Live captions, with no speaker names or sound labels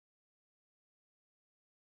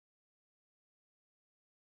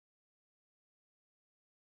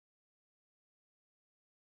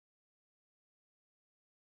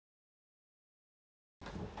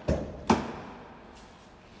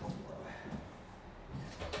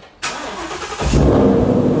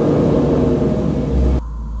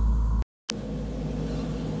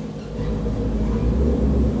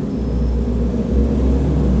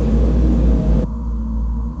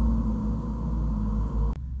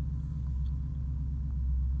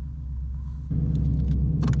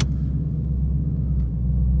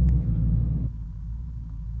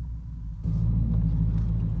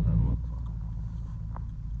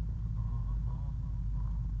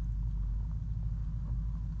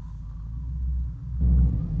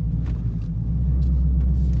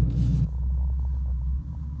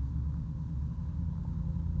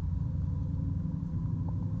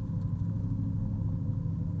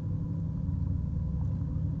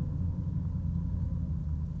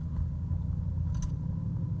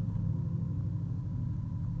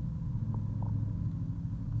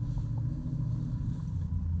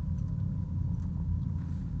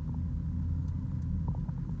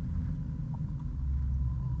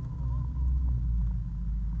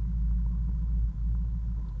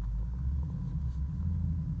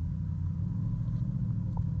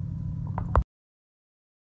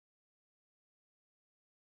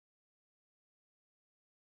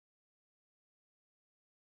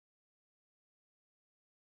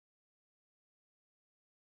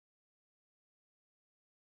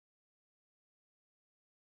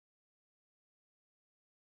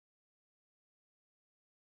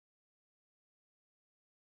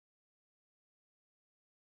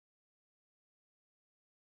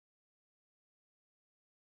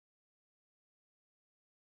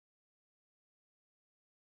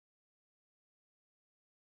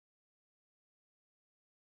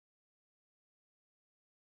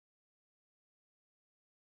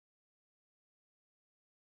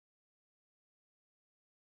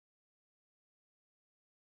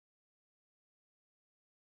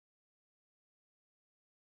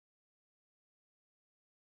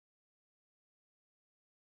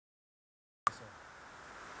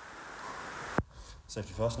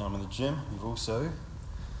Safety first. Now I'm in the gym. We've also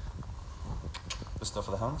the stuff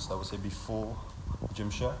for the hands. That was here before the gym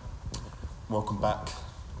show. Welcome back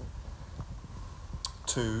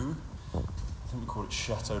to, I think we call it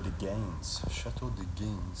Chateau de Gaines. Chateau de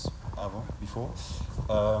Gaines. Avant, before.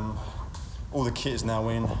 All the kit is now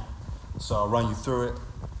in, so I'll run you through it.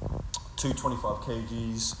 2 25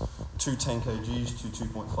 kgs, 2 10 kgs, 2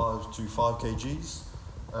 2.5s, 2 5 kgs,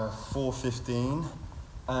 4 15,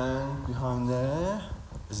 and behind there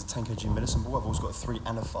is a 10 kg medicine ball. I've also got a 3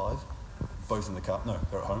 and a 5, both in the car. No,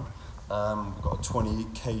 they're at home. We've got a 20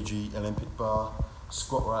 kg Olympic bar,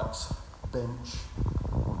 squat racks, bench,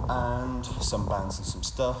 and some bands and some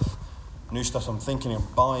stuff. New stuff I'm thinking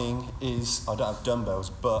of buying is, I don't have dumbbells,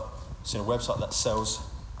 but I've seen a website that sells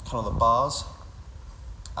kind of the bars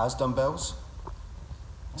as dumbbells,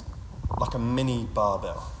 like a mini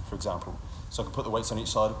barbell, for example. So I can put the weights on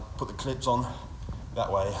each side, put the clips on. That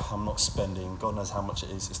way I'm not spending, God knows how much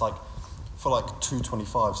it is. It's like, for like 2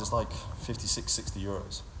 25s, it's like 56, 60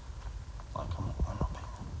 euros. Like, I'm not paying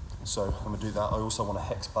that. So I'm gonna do that. I also want a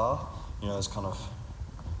hex bar, you know, those kind of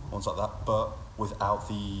ones like that, but without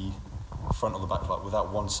the front or the back, like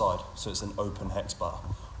without one side. So it's an open hex bar.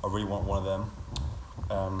 I really want one of them.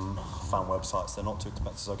 Found websites, they're not too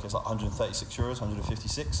expensive. It's okay, it's like 136 euros,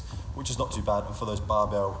 156, which is not too bad. And for those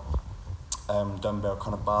barbell, dumbbell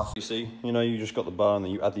kind of bar, you see, you know, you just got the bar and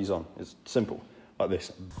then you add these on. It's simple, like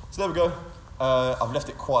this. So there we go. I've left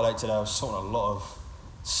it quite late today. I was sorting a lot of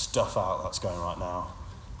stuff out that's going right now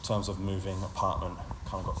in terms of moving apartment.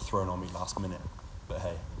 Kind of got thrown on me last minute, but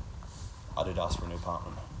hey, I did ask for a new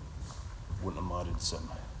apartment. Wouldn't have minded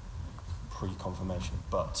some pre-confirmation,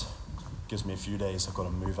 but gives me a few days. I've got to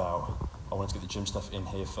move out. I wanted to get the gym stuff in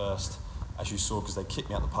here first, as you saw, because they kicked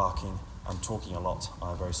me out the parking. I'm talking a lot,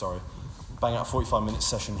 I'm very sorry. Bang out a 45-minute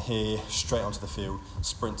session here, straight onto the field,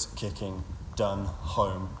 sprint, kicking, done,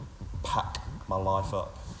 home, pack my life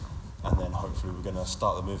up, and then hopefully we're going to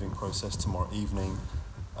start the moving process tomorrow evening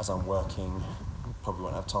as I'm working. Probably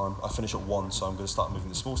won't have time. I finish at 1, so I'm going to start moving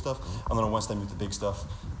the small stuff, and then on Wednesday move the big stuff.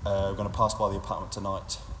 We're going to pass by the apartment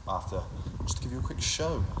tonight after, just to give you a quick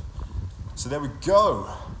show. So there we go.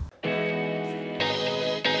 In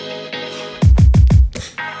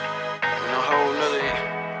a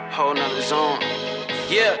whole nother zone.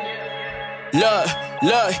 Yeah.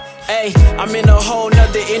 Look, ayy, I'm in a whole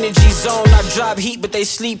nother energy zone. I drop heat, but they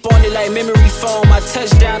sleep on it like memory foam. I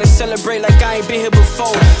touch down and celebrate like I ain't been here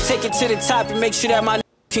before. Take it to the top and make sure that my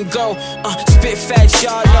can go. Spit fat,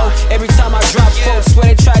 y'all know. Every time I drop quotes,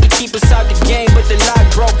 swear they tried to keep us out the game, but the lock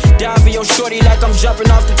broke. Down for your shorty like I'm jumping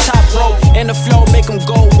off the top rope. And the flow make them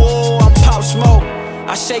go, whoa, I'm Pop Smoke.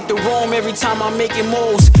 I shake the room every time I'm making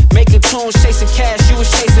moves. Making tunes, chasing cash, you was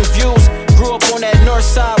chasing views. Grew up on that north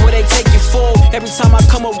side where they take you full. Every time I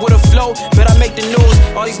come up with a flow, bet I make the news.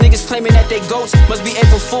 All these niggas claiming that they goats, must be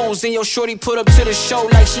April Fools. And your shorty put up to the show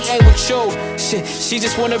like she ain't with you. Shit, she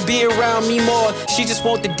just wanna be around me more. She just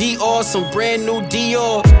want the Dior, some brand new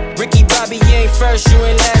Dior. Ricky Bobby, you ain't first, you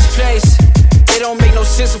in last place. It don't make no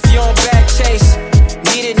sense if you on back chase.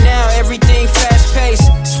 Need it now, everything fast paced.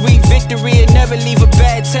 Sweet victory, it never leave a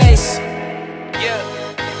bad taste. Yeah.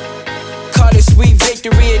 Call it sweet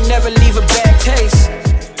victory, it never leave a bad taste.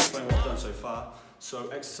 Explain what I've done so far. So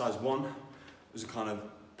exercise 1 was a kind of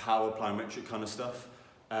power plyometric kind of stuff.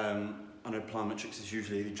 I know plyometrics is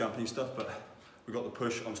usually the jumping stuff, but we got the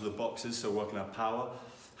push onto the boxes, so working our power,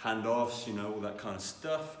 handoffs, you know, all that kind of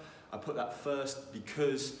stuff. I put that first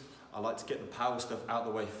because I like to get the power stuff out of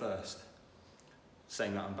the way first.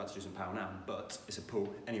 Saying that, I'm about to do some power now, but it's a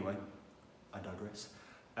pull. Anyway, I digress.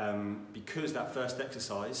 Because that first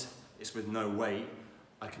exercise, it's with no weight,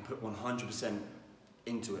 I can put 100%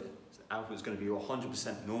 into it. So the output's going to be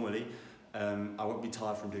 100% normally. I won't be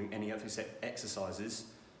tired from doing any exercises,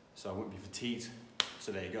 so I won't be fatigued.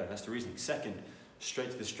 So there you go, that's the reason. Second, straight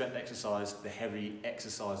to the strength exercise, the heavy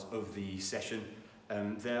exercise of the session.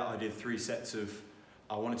 There I did 3 sets of,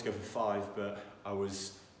 I wanted to go for 5, but I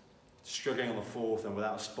was struggling on the 4th, and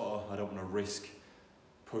without a spotter, I don't want to risk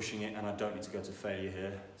pushing it, and I don't need to go to failure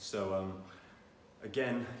here. So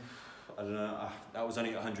again, I don't know, that was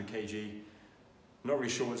only 100 kg. Not really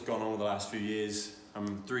sure what's gone on with the last few years.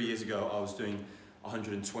 3 years ago, I was doing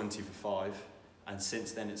 120 for 5, and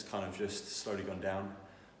since then it's kind of just slowly gone down.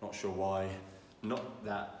 Not sure why. Not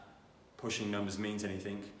that pushing numbers means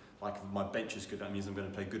anything. Like if my bench is good, that means I'm going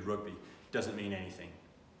to play good rugby. It doesn't mean anything.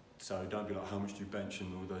 So don't be like, how much do you bench,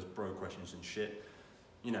 and all those bro questions and shit.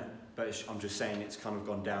 You know, but I'm just saying it's kind of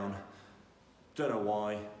gone down. Don't know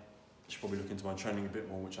why. I should probably look into my training a bit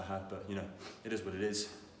more, which I have, but you know, it is what it is.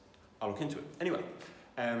 I'll look into it. Anyway,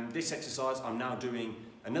 This exercise, I'm now doing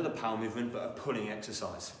another power movement, but a pulling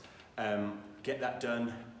exercise. Get that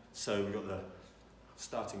done. So we've got the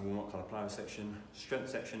starting warm-up kind of power section, strength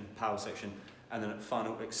section, power section, and then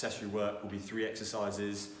final accessory work will be 3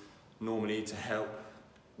 exercises, normally to help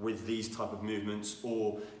with these type of movements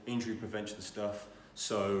or injury prevention stuff.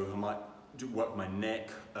 So I might work my neck,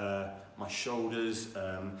 my shoulders,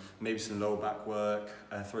 maybe some lower back work,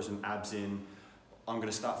 throw some abs in. I'm going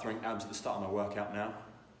to start throwing abs at the start of my workout now,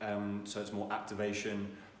 so it's more activation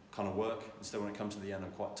kind of work. Instead, when it comes to the end,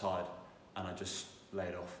 I'm quite tired and I just lay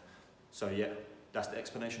it off. So yeah, that's the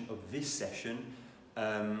explanation of this session.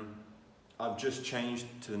 I've just changed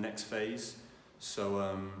to the next phase, so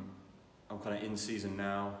I'm kind of in season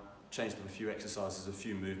now. Changed up a few exercises, a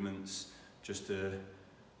few movements, just to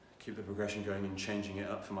keep the progression going and changing it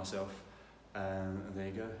up for myself. And there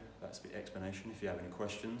you go, that's the explanation. If you have any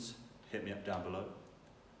questions, hit me up down below.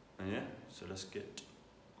 And yeah, so let's get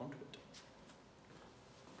onto it.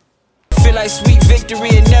 Feel like sweet victory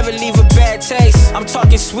and never leave a bad taste. I'm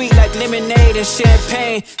talking sweet like lemonade and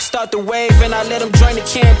champagne. Start the wave and I let them join the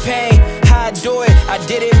campaign. How I do it, I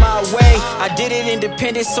did it my way. I did it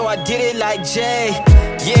independent, so I did it like Jay.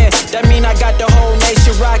 Yeah, that mean I got the whole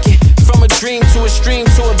nation rocking. From a dream to a stream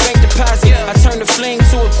to a bank deposit. I turned the fling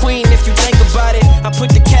to a queen if you think about it. I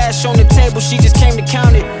put the cash on the table, she just came to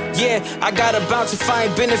count it. Yeah, I gotta bounce if I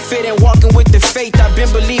ain't benefiting. Walking with the faith, I've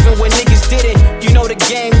been believing when niggas did it. You know the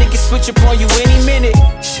game, niggas switch up on you any minute.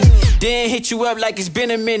 Then hit you up like it's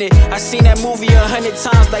been a minute. I seen that movie 100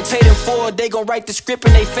 times like paid in full. They gon' write the script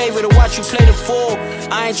in they favor to watch you play the fool.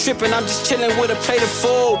 I ain't tripping, I'm just chilling with a plate of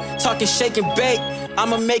food. Talking shake and bake,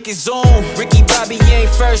 I'ma make it zoom. Ricky Bobby, you ain't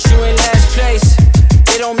first, you in last place.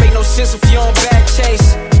 It don't make no sense if you on back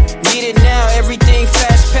chase. Need it now, everything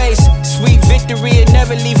fast paced. Sweet victory and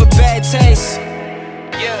never leave a bad taste.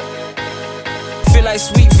 Yeah. Feel like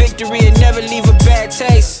sweet victory and never leave a bad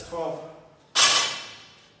taste. 12.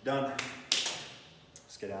 Done.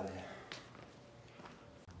 Let's get out of here.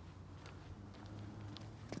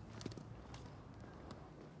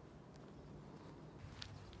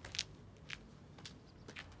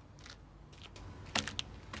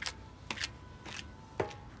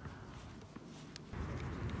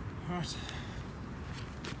 Right.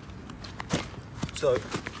 So,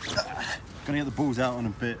 gonna get the balls out on a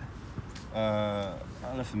bit. I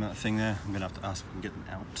left them that thing there. I'm gonna have to ask if we can get them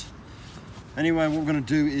out. Anyway, what we're gonna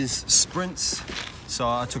do is sprints. So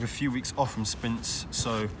I took a few weeks off from sprints,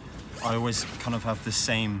 so I always kind of have the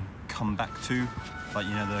same come back to, like,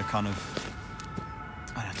 you know, the kind of,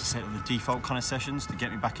 I have to say the default kind of sessions to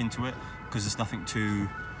get me back into it, because it's nothing too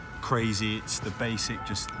crazy. It's the basic,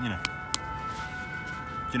 just, you know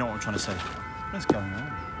what I'm trying to say. What's going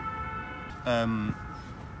on?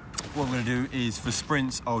 What I'm gonna do is for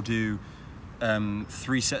sprints, I'll do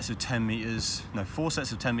 3 sets of 10 meters, no, 4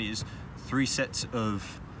 sets of 10 meters, 3 sets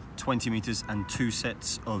of 20 meters and 2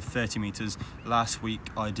 sets of 30 meters. Last week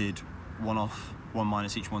I did 1 off, 1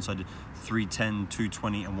 minus each one, so I did 310,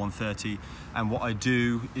 220 and 130. And what I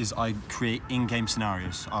do is I create in-game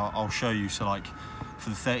scenarios. I'll show you. So like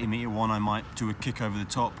for the 30 meter one, I might do a kick over the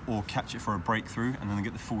top or catch it for a breakthrough and then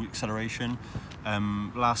get the full acceleration.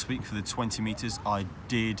 Last week for the 20 meters, I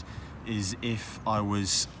did is if I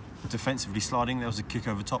was defensively sliding, there was a kick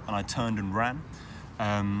over top and I turned and ran.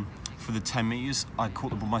 For the 10 meters, I caught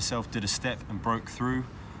the ball myself, did a step and broke through.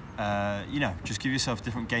 You know, just give yourself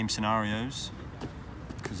different game scenarios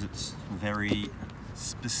because it's very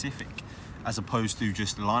specific, as opposed to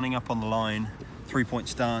just lining up on the line, 3-point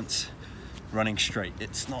stance, running straight.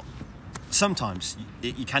 It's not. Sometimes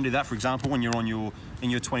you can do that. For example, when you're in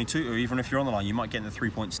your 22, or even if you're on the line, you might get in the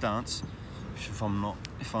 3-point stance. If I'm not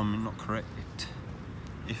correct,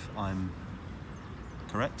 if I'm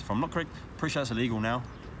not correct, pretty sure that's illegal now.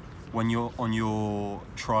 When you're on your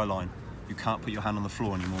try line, you can't put your hand on the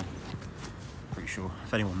floor anymore. Pretty sure.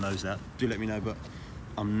 If anyone knows that, do let me know, but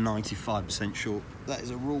I'm 95% sure that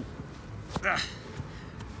is a rule.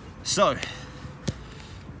 So,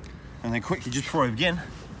 and then quickly, just before I begin,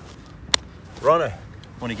 Rhino,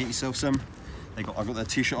 want to get yourself some? I got their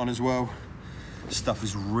t-shirt on as well. Stuff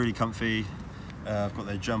is really comfy. I've got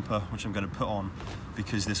their jumper, which I'm going to put on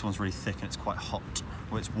because this one's really thick and it's quite hot.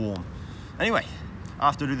 Well, it's warm. Anyway,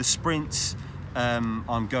 after I do the sprints,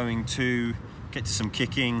 I'm going to get to some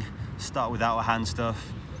kicking, start with outer hand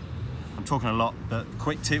stuff. I'm talking a lot, but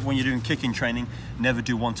quick tip when you're doing kicking training, never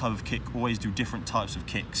do one type of kick, always do different types of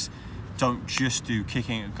kicks. Don't just do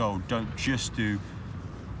kicking at goal, don't just do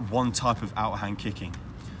one type of outer hand kicking.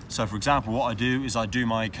 So for example, what I do is I do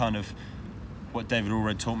my kind of, what David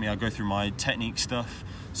already taught me, I go through my technique stuff.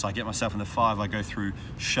 So I get myself in the 5, I go through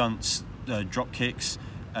shunts, drop kicks,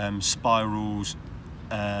 spirals,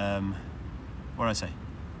 what did I say?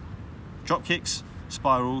 Drop kicks,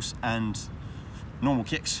 spirals, and normal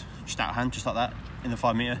kicks, just out of hand, just like that, in the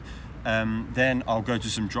 5 meter. Then I'll go to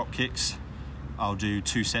some drop kicks. I'll do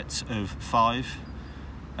 2 sets of 5,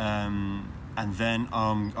 and then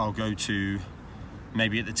I'll go to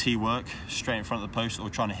maybe at the tee work, straight in front of the post, or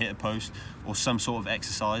trying to hit a post, or some sort of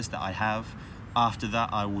exercise that I have. After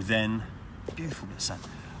that, I will then, beautiful bit of sand.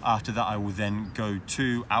 After that, I will then go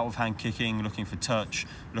to out of hand kicking, looking for touch,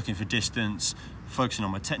 looking for distance, focusing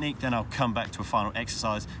on my technique. Then I'll come back to a final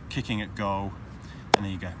exercise, kicking at goal, and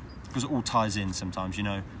there you go. Because it all ties in sometimes, you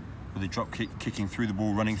know, with a drop kick, kicking through the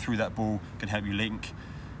ball, running through that ball can help you link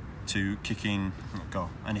to kicking at goal.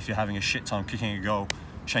 And if you're having a shit time kicking a goal,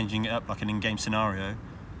 changing it up like an in-game scenario,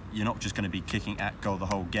 you're not just going to be kicking at goal the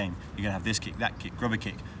whole game. You're going to have this kick, that kick, grab a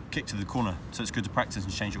kick, kick to the corner. So it's good to practice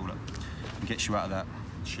and change it all up and gets you out of that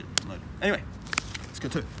shit mode. Anyway, let's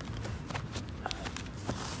get to it.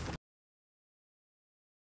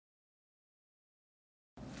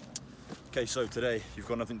 Okay, so today you've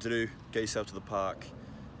got nothing to do, get yourself to the park,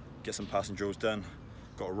 get some passing drills done.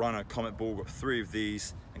 Got a Rhino Comet ball, got 3 of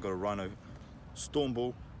these, and got a Rhino Storm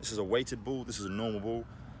ball. This is a weighted ball, this is a normal ball.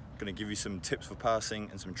 I'm gonna give you some tips for passing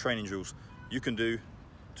and some training drills you can do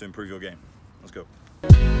to improve your game. Let's go.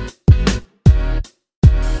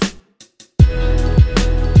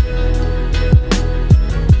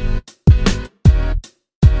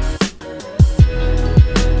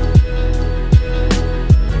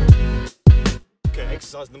 Okay,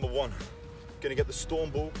 exercise number 1. Gonna get the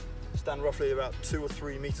Storm ball, stand roughly about 2 or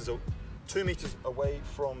 3 meters, or 2 meters away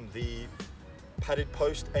from the padded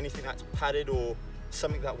post, anything that's padded or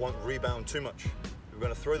something that won't rebound too much. We're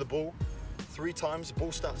going to throw the ball 3 times,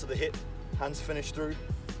 ball starts at the hip, hands finish through,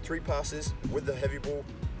 3 passes with the heavy ball,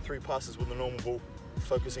 3 passes with the normal ball,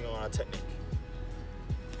 focusing on our technique.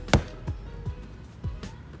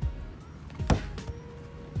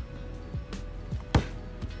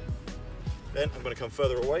 Then I'm going to come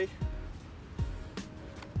further away.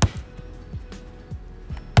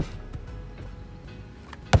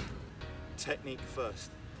 Technique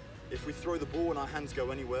first. If we throw the ball and our hands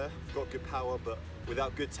go anywhere, we've got good power, but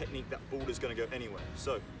without good technique, that ball is going to go anywhere.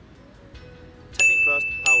 So, technique first,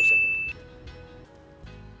 power second.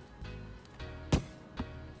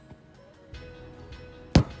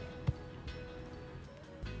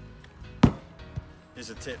 Here's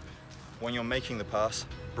a tip. When you're making the pass,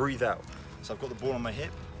 breathe out. So I've got the ball on my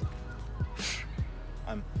hip.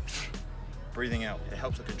 I'm breathing out. It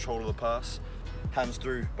helps the control of the pass. Hands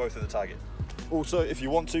through, both at the target. Also, if you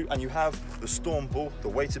want to, and you have the Storm ball, the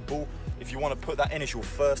weighted ball, if you want to put that in as your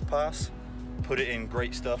first pass, put it in,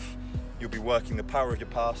 great stuff. You'll be working the power of your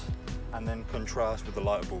pass and then contrast with the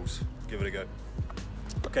lighter balls. Give it a go.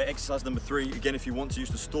 Okay, exercise number 3. Again, if you want to use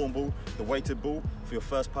the Storm ball, the weighted ball for your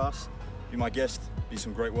first pass, be my guest, do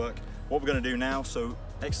some great work. What we're going to do now, so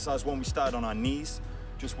exercise 1, we started on our knees,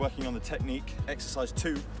 just working on the technique. Exercise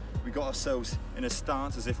 2, we got ourselves in a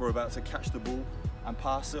stance as if we're about to catch the ball and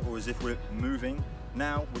pass it, or as if we're moving.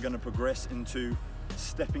 Now we're going to progress into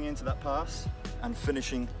stepping into that pass and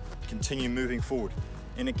finishing, continue moving forward.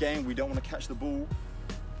 In a game, we don't want to catch the ball,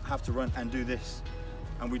 have to run and do this.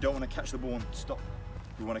 And we don't want to catch the ball and stop.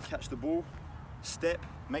 We want to catch the ball, step,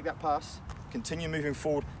 make that pass, continue moving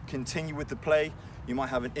forward, continue with the play. You might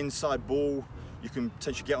have an inside ball, you can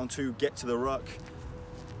potentially get onto, get to the ruck,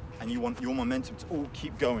 and you want your momentum to all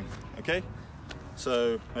keep going, okay?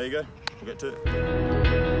 So there you go. We'll get to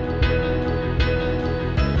it.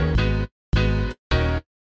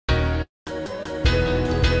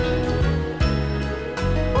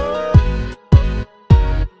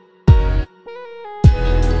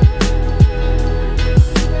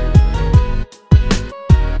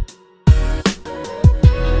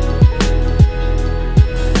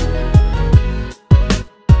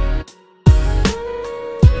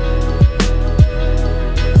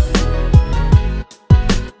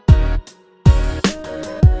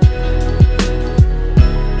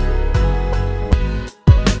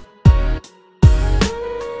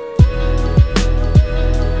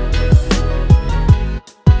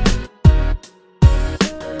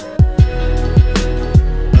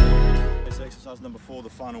 Number 4, the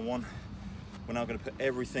final one. We're now going to put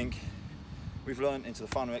everything we've learned into the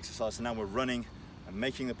final exercise. So now we're running and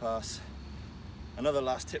making the pass. Another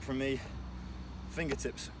last tip from me,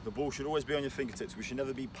 fingertips. The ball should always be on your fingertips. We should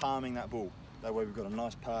never be palming that ball. That way we've got a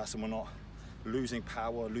nice pass and we're not losing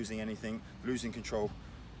power, losing anything, losing control.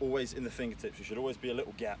 Always in the fingertips. There should always be a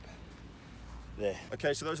little gap. there.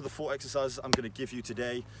 Okay, so those are the 4 exercises I'm going to give you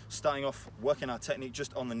today. Starting off, working our technique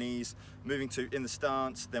just on the knees, moving to in the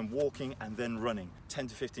stance, then walking, and then running. 10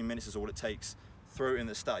 to 15 minutes is all it takes. Throw it in at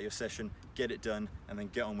the start of your session, get it done, and then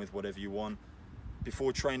get on with whatever you want.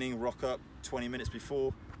 Before training, rock up 20 minutes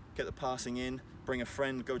before, get the passing in, bring a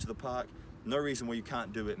friend, go to the park. No reason why you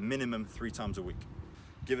can't do it minimum 3 times a week.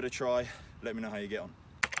 Give it a try, let me know how you get on.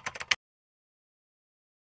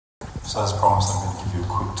 So as promised, I'm going to give you a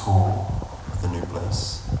quick tour of the new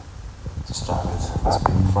place. To start with, this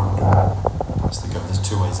big front door. There's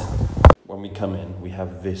 2 ways in. When we come in, we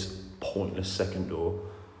have this pointless second door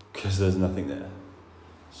because there's nothing there.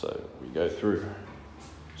 So we go through,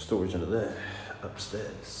 storage under there,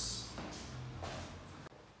 upstairs.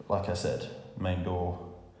 Like I said, main door,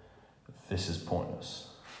 this is pointless.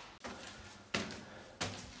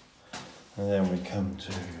 And then we come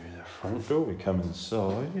to the front door, we come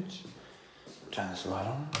inside, turn this light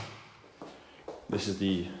on. This is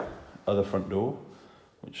the other front door,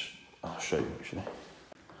 which I'll show you actually.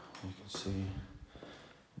 You can see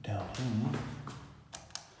down here,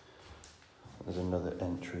 there's another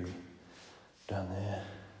entry down there.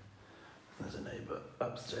 There's a neighbour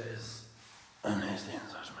upstairs, and here's the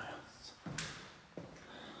inside of my house.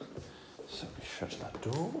 So we shut that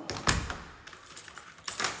door.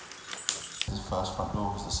 This is the first front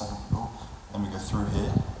door, this is the second door. Then we go through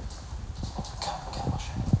here. Come get my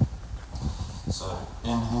shit. So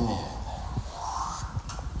in here,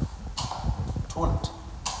 toilet.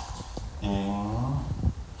 In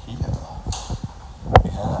here, we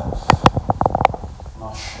have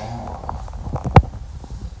my shower.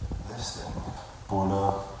 This thing,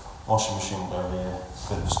 boiler, washing machine down here,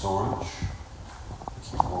 bit of storage.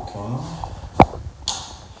 Keep walking.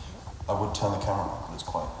 I would turn the camera on, but it's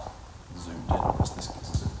quite zoomed in because this gives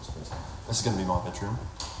us a space. This is going to be my bedroom.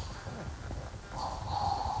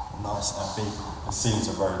 Nice and big. The ceilings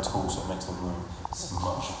are very tall, so it makes the room so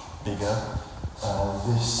much bigger.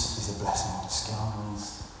 This is a blessing in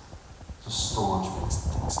disguise. Just storage makes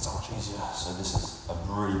things so much easier. So this is a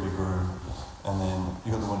really big room. And then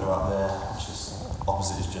you've got the window out there, which is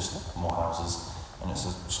opposite is just more houses, and it's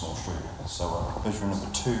a small street. So bedroom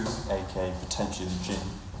number 2, aka potentially the gym.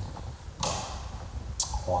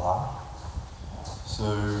 Voila. So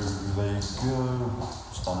there you go,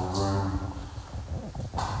 standard room.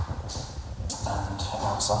 And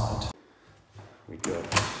outside we got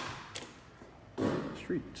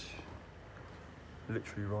street,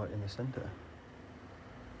 literally right in the centre.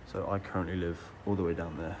 So I currently live all the way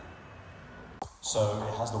down there. So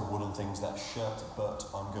it has the wooden things that shut, but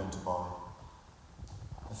I'm going to buy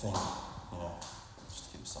the thing, you know, just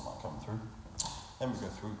to keep the sunlight coming through. Then we go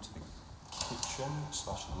through to the kitchen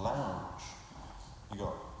 / lounge. You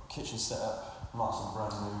got kitchen set up, nice and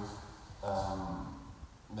brand new.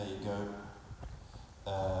 There you go.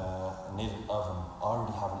 I need an oven. I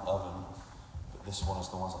already have an oven, but this one is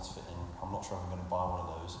the ones that's fit in. I'm not sure if I'm going to buy one of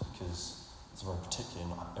those because it's very particular,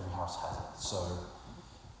 not every house has it. So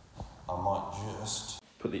I might just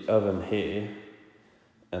put the oven here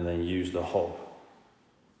and then use the hob,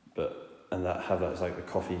 and have that as like the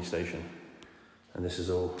coffee station. And this is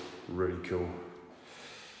all really cool.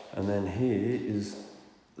 And then here is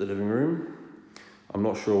the living room. I'm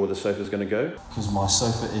not sure where the sofa's going to go because my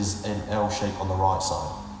sofa is an L shape on the right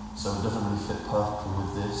side, so it doesn't really fit perfectly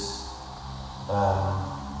with this,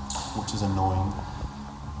 which is annoying.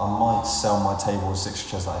 I might sell my table with 6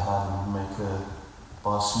 chairs that I had and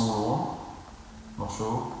buy a smaller one. Not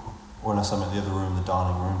sure, or unless I'm at the other room, the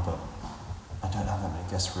dining room, but I don't have that many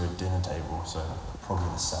guests for a dinner table, so I'm probably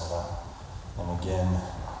going to sell that. And again,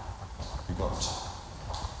 we got,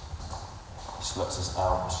 this lets us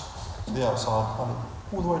out to the outside,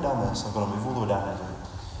 all the way down there, so I've got to move all the way down there.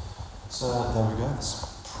 So there we go, it's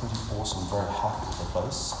pretty awesome, very happy with the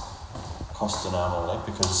place. Cost an arm and a leg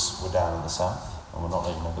because we're down in the south and we're not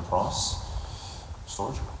letting know the price.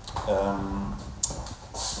 Storage.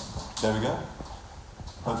 There we go.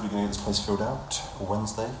 Hopefully going to get this place filled out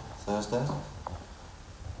Wednesday, Thursday.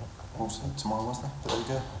 We'll see, tomorrow Wednesday, but there we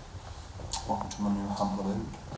go. Welcome to my new humble abode.